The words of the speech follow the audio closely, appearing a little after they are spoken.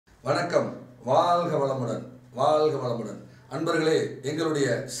வணக்கம். வாழ்க வளமுடன். வாழ்க வளமுடன். அன்பர்களே, எங்களுடைய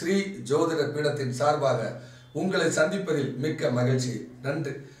ஸ்ரீ ஜோதிட பீடத்தின் சார்பாக உங்களை சந்திப்பதில் மிக்க மகிழ்ச்சி.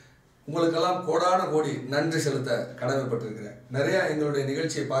 நன்றி. உங்களுக்கெல்லாம் கோடான கோடி நன்றி செலுத்த கடமைப்பட்டிருக்கிறேன். நிறையா எங்களுடைய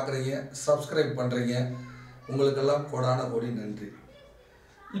நிகழ்ச்சியை பார்க்குறீங்க, சப்ஸ்கிரைப் பண்ணுறீங்க. உங்களுக்கெல்லாம் கோடான கோடி நன்றி.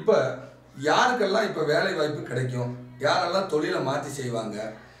 இப்போ யாருக்கெல்லாம் இப்போ வேலை வாய்ப்பு கிடைக்கும், யாரெல்லாம் தொழிலை மாற்றி செய்வாங்க,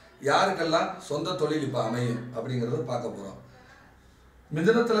 யாருக்கெல்லாம் சொந்த தொழில் இப்போ அமையும் அப்படிங்கிறத பார்க்க போகிறோம்.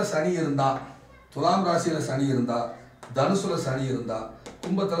 மிதுனத்தில் சனி இருந்தா, துலாம் ராசியில் சனி இருந்தா, தனுசுல சனி இருந்தா,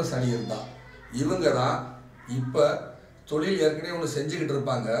 கும்பத்தில் சனி இருந்தா, இவங்க தான் இப்போ தொழில் ஏற்கனவே ஒன்று செஞ்சுக்கிட்டு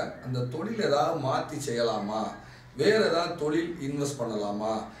இருப்பாங்க. அந்த தொழில் ஏதாவது மாற்றி செய்யலாமா, வேறு ஏதாவது தொழில் இன்வெஸ்ட்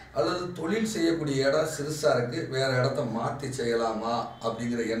பண்ணலாமா, அல்லது தொழில் செய்யக்கூடிய இடம் சிறுசாக இருக்குது, வேறு இடத்த மாற்றி செய்யலாமா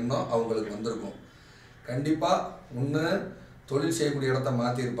அப்படிங்கிற எண்ணம் அவங்களுக்கு வந்திருக்கும். கண்டிப்பாக ஒன்று தொழில் செய்யக்கூடிய இடத்த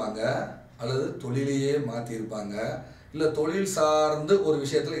மாற்றிருப்பாங்க, அல்லது தொழிலையே மாற்றிருப்பாங்க, இல்லை தொழில் சார்ந்து ஒரு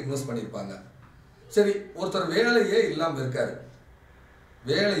விஷயத்தில் இன்வெஸ்ட் பண்ணியிருப்பாங்க. சரி, ஒருத்தர் வேலையே இல்லாமல் இருக்கார்.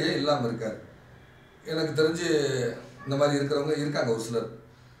 எனக்கு தெரிஞ்சு இந்த மாதிரி இருக்கிறவங்க இருக்காங்க ஒரு சிலர்.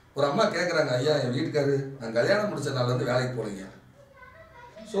 ஒரு அம்மா கேட்குறாங்க, ஐயா என் வீட்டுக்காரு நான் கல்யாணம் முடிச்ச நாள்லேருந்து வேலைக்கு போகலைங்க.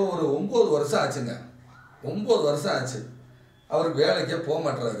 ஸோ ஒரு 9 வருஷம் ஆச்சுங்க. 9 வருஷம் ஆச்சு அவருக்கு வேலைக்கே போக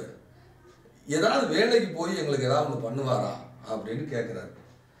மாட்டுறாரு. ஏதாவது வேலைக்கு போய் எங்களுக்கு ஏதாவது ஒன்று பண்ணுவாரா அப்படின்னு கேட்குறாரு.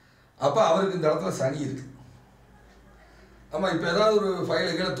 அப்போ அவருக்கு இந்த இடத்துல சனி இருக்குது. ஆமாம், இப்போ ஏதாவது ஒரு ஃபைலை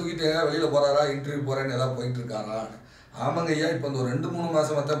கீழே தூக்கிட்டு வெளியில் போகிறாரா, இன்டர்வியூ போகிறேன்னு ஏதாவது போயிட்டு இருக்காரா? ஆமாங்க ஐயா, இப்போ இந்த ஒரு 2-3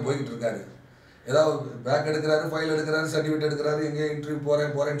 மாதமாக தான் போய்கிட்டு இருக்காரு. ஏதாவது பேக் எடுக்கிறாரு, ஃபைல் எடுக்கிறாரு, சர்டிஃபிகேட் எடுக்கிறாரு, எங்கேயோ இன்டர்வியூ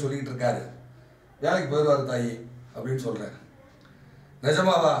போகிறேன்னு சொல்லிக்கிட்டு இருக்காரு. வேலைக்கு போயிடுவார் தாயி அப்படின்னு சொல்கிறேன்.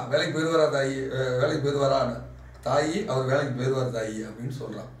 நிஜமாவா? வேலைக்கு போயிடுவாரா தாயி? வேலைக்கு போயிடுவாரான்னு தாயி, அவர் வேலைக்கு போயிடுவார் தாயி அப்படின்னு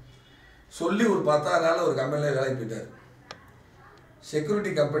சொல்கிறான். சொல்லி ஒரு 10 நாளில் ஒரு கம்பெனியில் வேலைக்கு போயிட்டார்.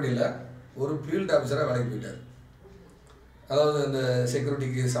 செக்யூரிட்டி கம்பெனியில் ஒரு ஃபீல்டு ஆஃபீஸராக வேலைக்கு போயிட்டார். அதாவது இந்த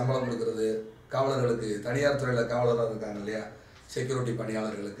செக்யூரிட்டிக்கு சம்பளம் கொடுக்கறது, காவலர்களுக்கு தனியார் துறையில் காவலராக இருக்காங்க இல்லையா, செக்யூரிட்டி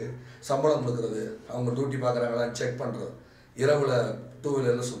பணியாளர்களுக்கு சம்பளம் கொடுக்கறது, அவங்க டியூட்டி பார்க்குறாங்களான்னு செக் பண்ணுறது, இரவில் 2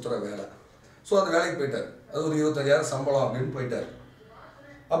 வீலரில் சுற்றுற வேலை. ஸோ அந்த வேலைக்கு போயிட்டார். அது ஒரு 25,000 சம்பளம் அப்படின்னு போயிட்டார்.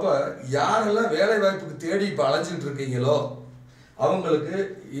 அப்போ யாரெல்லாம் வேலை வாய்ப்புக்கு தேடி இப்போ அலைஞ்சிக்கிட்டு இருக்கீங்களோ அவங்களுக்கு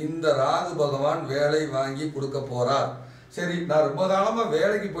இந்த ராகு பகவான் வேலை வாங்கி கொடுக்க போகிறார். சரி, நான் ரொம்ப காலமாக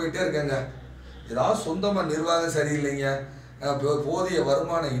வேலைக்கு போயிட்டே இருக்கேங்க, ஏதாவது சொந்தமாக நிர்வாகம் சரியில்லைங்க, போதிய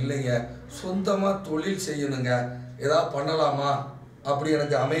வருமானம் இல்லைங்க, சொந்தமாக தொழில் செய்யணுங்க, ஏதாவது பண்ணலாமா, அப்படி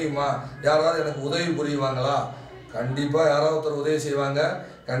எனக்கு அமையுமா, யாராவது எனக்கு உதவி புரியுவாங்களா? கண்டிப்பாக யாராவது ஒருத்தர் உதவி செய்வாங்க.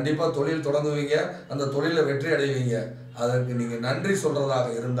 கண்டிப்பாக தொழில் தொடங்குவீங்க, அந்த தொழிலை வெற்றி அடைவீங்க. அதற்கு நீங்கள் நன்றி சொல்கிறதாக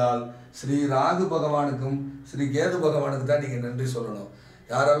இருந்தால் ஸ்ரீ ராகு பகவானுக்கும் ஸ்ரீ கேது பகவானுக்கு தான் நீங்கள் நன்றி சொல்லணும்.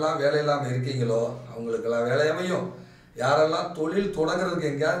 யாரெல்லாம் வேலை இல்லாமல் இருக்கீங்களோ அவங்களுக்கெல்லாம் வேலை அமையும். யாரெல்லாம் தொழில்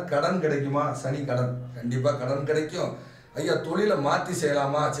தொடங்குறதுக்கு எங்கேயாவது கடன் கிடைக்குமா, சனி கடன், கண்டிப்பாக கடன் கிடைக்கும். ஐயா தொழிலை மாற்றி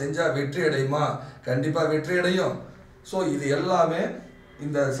செய்யலாமா, செஞ்சால் வெற்றி அடையுமா, கண்டிப்பாக வெற்றி அடையும். ஸோ இது எல்லாமே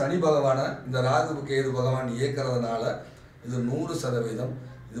இந்த சனி பகவானை, இந்த ராகு கேது பகவான் இயக்கிறதுனால இது 100%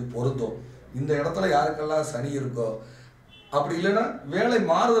 இது பொருந்தும். இந்த இடத்துல யாருக்கெல்லாம் சனி இருக்கோ, அப்படி இல்லைன்னா வேலை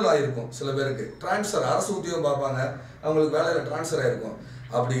மாறுதல் ஆகிருக்கும். சில பேருக்கு டிரான்ஸ்ஃபர், அரசு உத்தியோகம் பார்ப்பாங்க, அவங்களுக்கு வேலையில் டிரான்ஸ்ஃபர் ஆகிருக்கும்.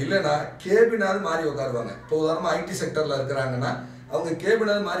 அப்படி இல்லைன்னா கேபினாவது மாறி உட்காருவாங்க. இப்போ உதாரணமாக ஐடி செக்டரில் இருக்கிறாங்கன்னா அவங்க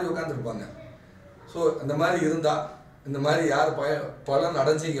கேபினாவது மாறி உட்காந்துருப்பாங்க. ஸோ இந்த மாதிரி இருந்தால், இந்த மாதிரி யார் பலன்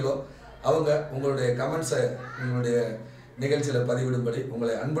அடைஞ்சிங்களோ அவங்க உங்களுடைய கமெண்ட்ஸை உங்களுடைய நிகழ்ச்சியில் பதிவிடும்படி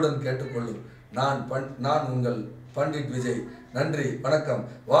உங்களை அன்புடன் கேட்டுக்கொள்ளும் நான் உங்கள் பண்டிட் விஜய். நன்றி, வணக்கம்.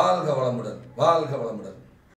 வாழ்க வளமுடன். வாழ்க வளமுடன்.